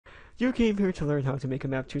You came here to learn how to make a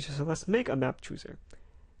map chooser, so let's make a map chooser.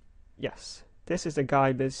 Yes, this is a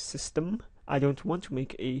guide-based system. I don't want to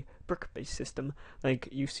make a brick-based system like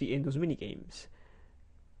you see in those mini-games.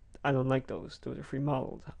 I don't like those. Those are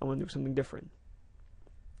free-modeled. I want to do something different.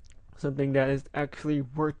 Something that is actually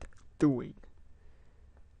worth doing.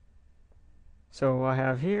 So I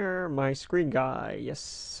have here my screen guy. Yes.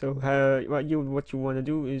 So what you want to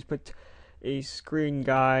do is put a screen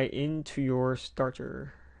guy into your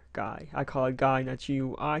starter guy. I call it guy, not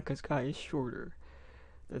GUI, because guy is shorter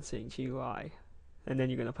than saying GUI. And then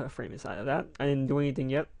you're gonna put a frame inside of that. I didn't do anything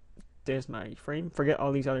yet. There's my frame. Forget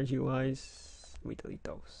all these other GUIs. Let me delete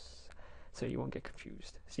those so you won't get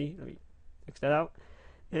confused. See, let me fix that out.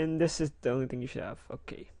 And this is the only thing you should have.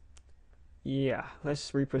 Okay. Yeah,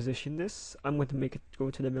 let's reposition this. I'm going to make it go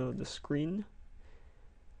to the middle of the screen.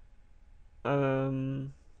 Yeah,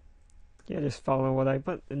 just follow what I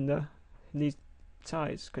put in these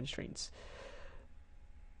size constraints.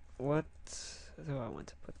 What do I want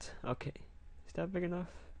to put? Okay, is that big enough?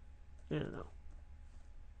 I don't know.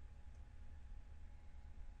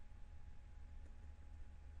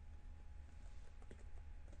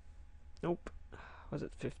 Nope. Was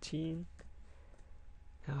it 15?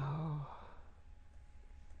 No.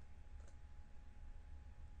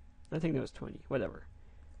 I think that was 20. Whatever.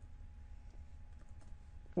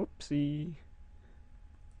 Whoopsie.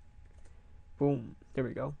 Boom. There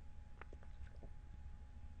we go.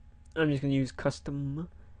 I'm just going to use custom.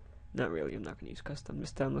 Not really. I'm not going to use custom.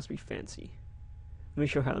 This time let's be fancy. Let me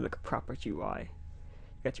show how to make a proper UI.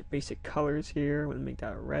 You got your basic colors here. I'm going to make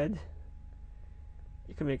that red.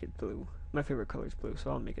 You can make it blue. My favorite color is blue,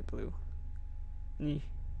 so I'll make it blue. Making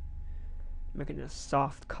it a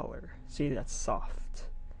soft color. See, that's soft.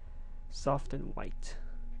 Soft and white.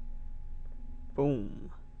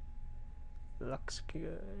 Boom. Looks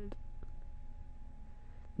good.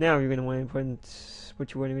 Now you're gonna want to put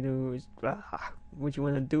what you want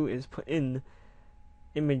to do is put in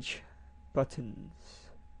image buttons,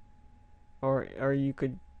 or you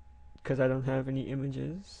could, because I don't have any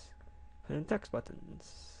images, put in text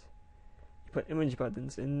buttons. You put image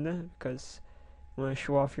buttons in because you want to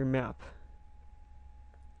show off your map.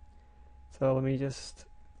 So let me just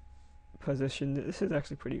position. This is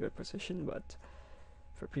actually pretty good position, but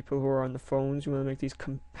for people who are on the phones, you want to make these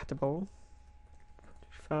compatible.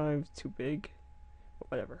 5 too big,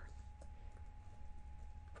 but whatever.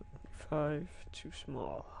 5 too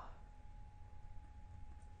small.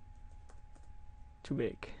 Too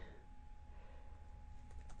big.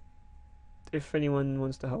 If anyone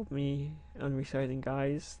wants to help me on resizing,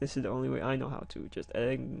 guys, this is the only way I know how to. Just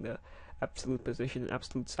adding the absolute position and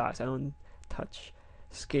absolute size. I don't touch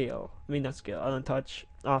scale. I mean, not scale. I don't touch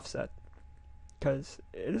offset, because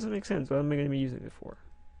it doesn't make sense. What am I going to be using it for?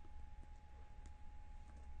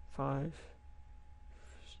 5.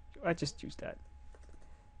 I just use that.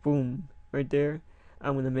 Boom, right there.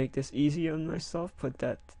 I'm going to make this easy on myself. Put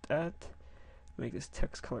that. Make this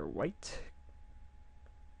text color white.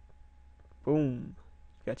 Boom.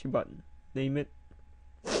 Got your button. Name it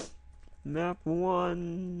Map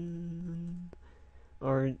 1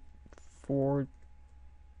 or Fortress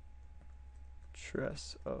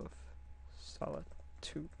of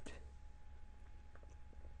Solitude.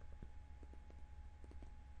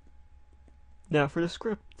 Now for the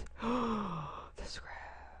script. The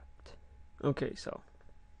script. Okay, so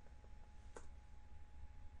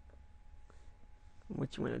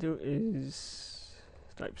what you want to do is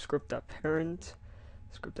type script.parent,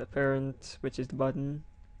 which is the button,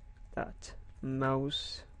 that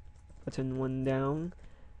mouse button 1 down.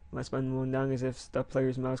 Mouse button 1 down is if the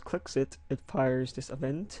player's mouse clicks it, it fires this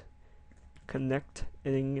event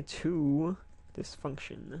connecting to this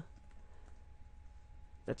function.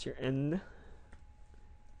 That's your end.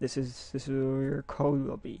 This is where your code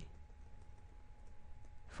will be.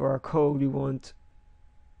 For our code, we want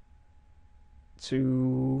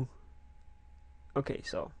to. Okay,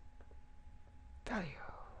 so values.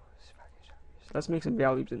 Let's make some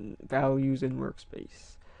values in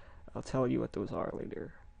workspace. I'll tell you what those are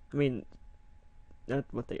later. I mean, not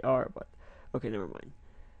what they are, but okay, never mind.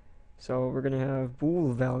 So we're gonna have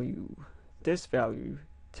bool value. This value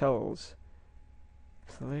tells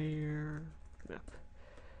player map.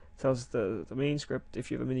 Tells the main script,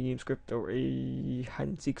 if you have a minigame script or a hide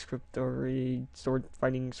and seek script or a sword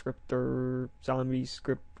fighting script or zombie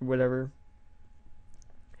script, whatever.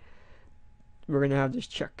 We're gonna have this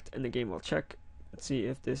checked, and the game will check. Let's see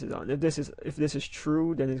if this is on. If this is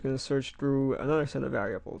true, then it's gonna search through another set of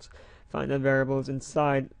variables, find that variables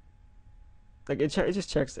inside. Like it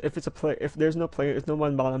just checks if it's a player. If there's no player, if no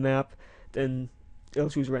one bought a map, then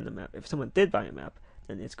it'll choose random map. If someone did buy a map,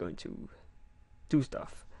 and it's going to do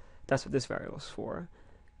stuff. That's what this variable is for.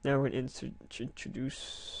 Now we're going to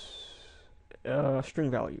introduce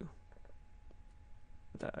string value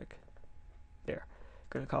tag. There.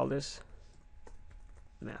 Going to call this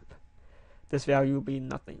map. This value will be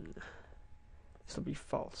nothing. This will be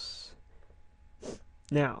false.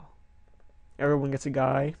 Now, everyone gets a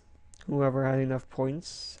guy. Whoever had enough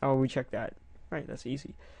points, how will we check that? Right, that's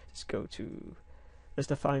easy. Just go to, let's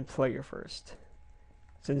define player first.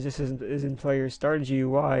 Since this is in player start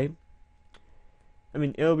GUI, I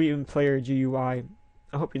mean, it'll be in player GUI.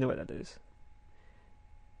 I hope you know what that is.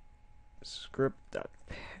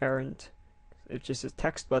 Script.parent, it's just a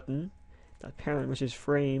text button. That parent, which is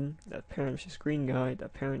frame. That parent, which is screen guide.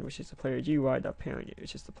 That parent, which is the player GUI. That parent,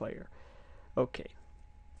 which is the player. Okay.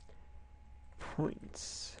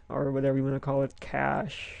 Points, or whatever you want to call it,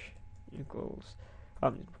 cache equals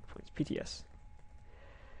points, PTS.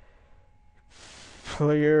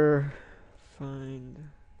 Player find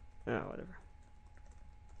whatever.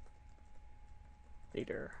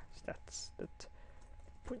 Later stats that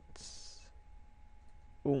points.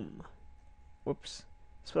 Boom. Whoops.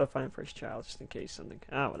 Let's put a find first child just in case something.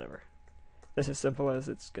 Whatever. That's as simple as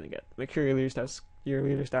it's gonna get. Make sure your leader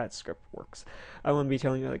stats script works. I won't be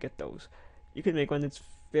telling you how to get those. You can make one that's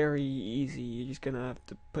very easy. You're just gonna have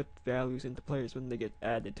to put values into players when they get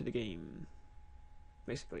added to the game,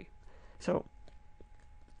 basically. So,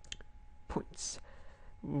 points.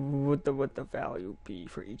 What the value be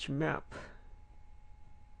for each map?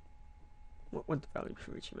 What would the value be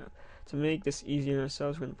for each map? To make this easier on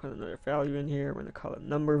ourselves, we're gonna put another value in here. We're gonna call it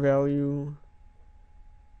number value.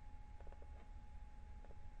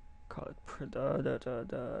 Call it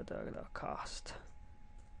cost,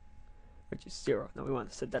 which is 0. Now we want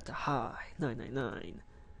to set that to high, 999.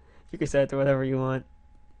 You can set it to whatever you want.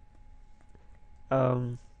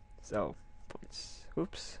 So points.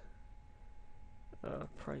 Oops.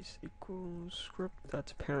 Price equals script.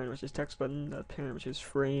 That's parent, which is text button. That parent, which is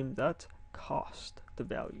frame. That cost, the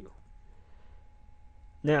value.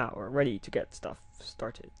 Now we're ready to get stuff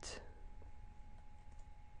started.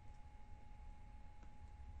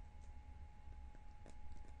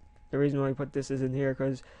 The reason why we put this is in here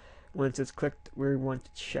because once it's clicked, we want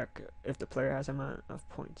to check if the player has amount of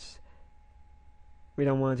points. We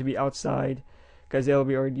don't want it to be outside because it'll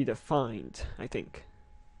be already defined, I think.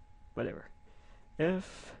 Whatever.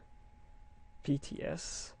 If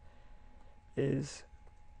PTS is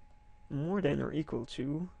more than or equal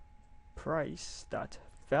to price dot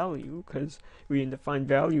value, because we didn't define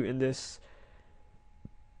value in this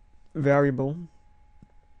variable.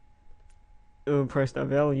 Price dot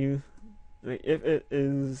value. If it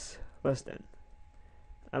is less than,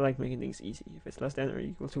 I like making things easy. If it's less than or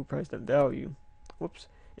equal to price dot value, whoops.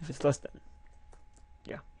 If it's less than,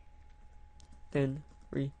 yeah, then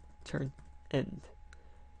return end,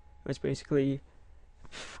 which basically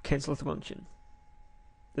cancels the function.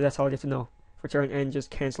 That's all you have to know. Return end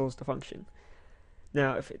just cancels the function.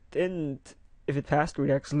 Now, if it didn't, if it passed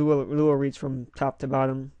regex, Lua reads from top to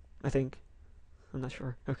bottom. I think. I'm not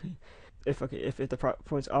sure. Okay. If the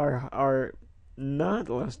points are not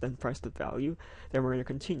less than price to value, then we're going to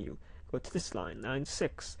continue. Go to this line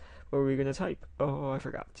 6. What are we going to type? Oh, I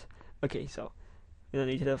forgot. Okay, so we don't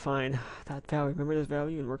need to define that value. Remember this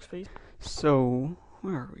value in workspace? So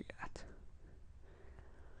where are we at?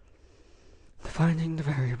 Defining the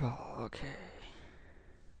variable. Okay.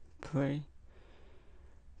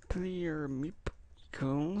 Player map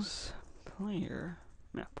equals player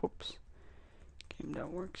map. Whoops.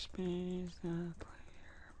 Game.workspace, player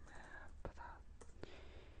map.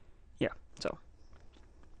 Yeah, so.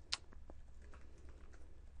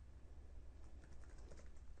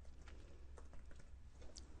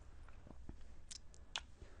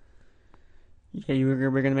 Yeah, we're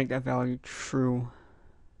going to make that value true.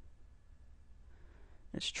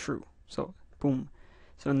 It's true. So, boom.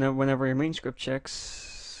 So now whenever your main script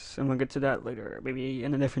checks, and we'll get to that later, maybe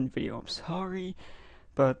in a different video. I'm sorry,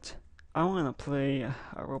 but I want to play a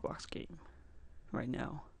Roblox game right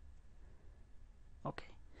now. Okay.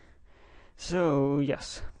 So,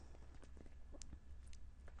 yes.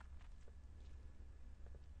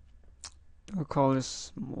 We'll call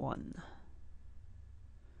this 1.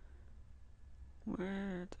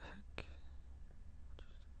 Where the heck?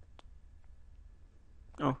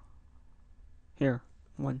 Oh. Here.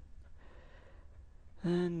 1.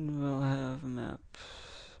 And we'll have map.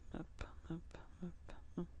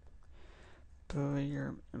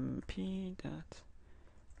 Player mp dot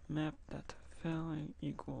map dot value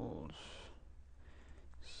equals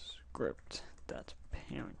script dot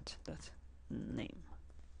parent dot name.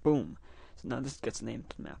 Boom. So now this gets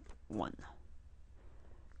named map 1.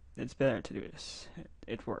 it's better to do this.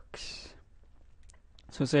 It works.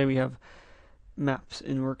 So say we have maps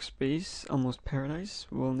in workspace, almost paradise.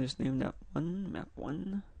 We'll just name that one, map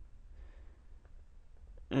 1.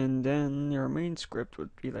 And then your main script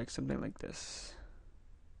would be like something like this.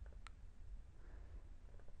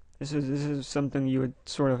 This is something you would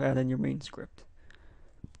sort of add in your main script.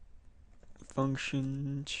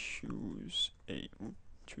 Function choose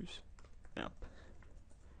map.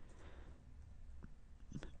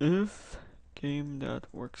 If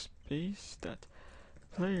game.workspace that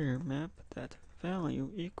player map that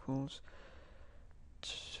value equals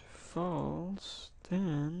false,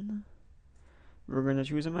 then we're gonna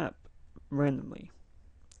choose a map randomly.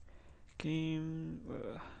 Game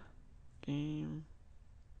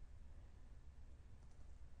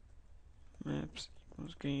maps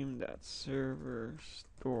equals game that server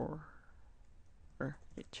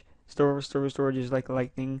storage is like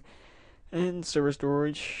lightning, and server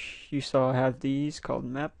storage you saw have these called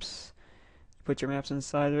maps. You put your maps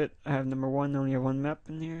inside of it. I have number 1, only have one map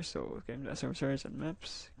in here, so game that server storage and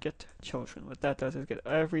maps get children. What that does is get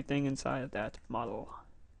everything inside of that model.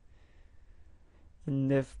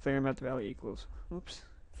 And if player map value equals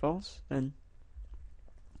false, then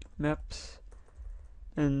maps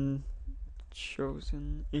and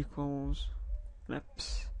chosen equals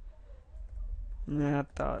maps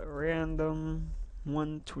map.random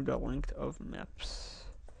 1 to the length of maps,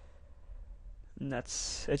 and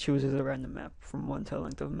it chooses a random map from 1 to the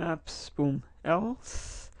length of maps. Boom.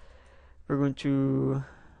 Else we're going to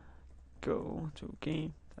go to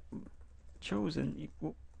game chosen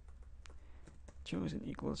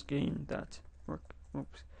equals game that work.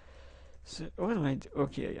 So what am I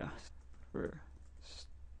okay, yeah. For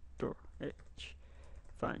storage,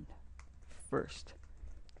 find first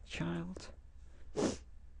child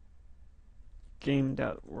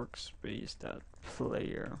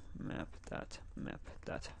game.workspace.player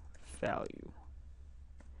map.value.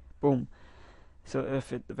 Boom. So if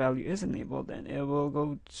the value is enabled, then it will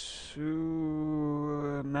go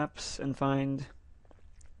to maps and find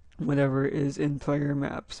whatever is in player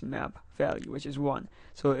maps map value, which is 1.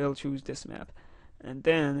 So it'll choose this map, and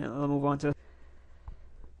then it'll move on to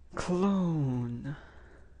clone.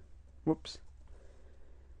 Whoops.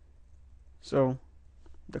 So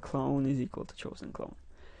the clone is equal to chosen clone.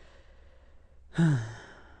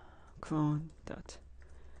 Clone dot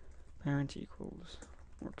parent equals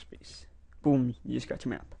workspace. Boom, you just got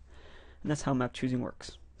your map. And that's how map choosing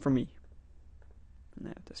works for me. And I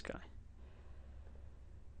have this guy.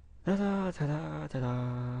 Ta-da, ta-da,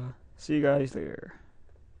 ta-da. See you guys later.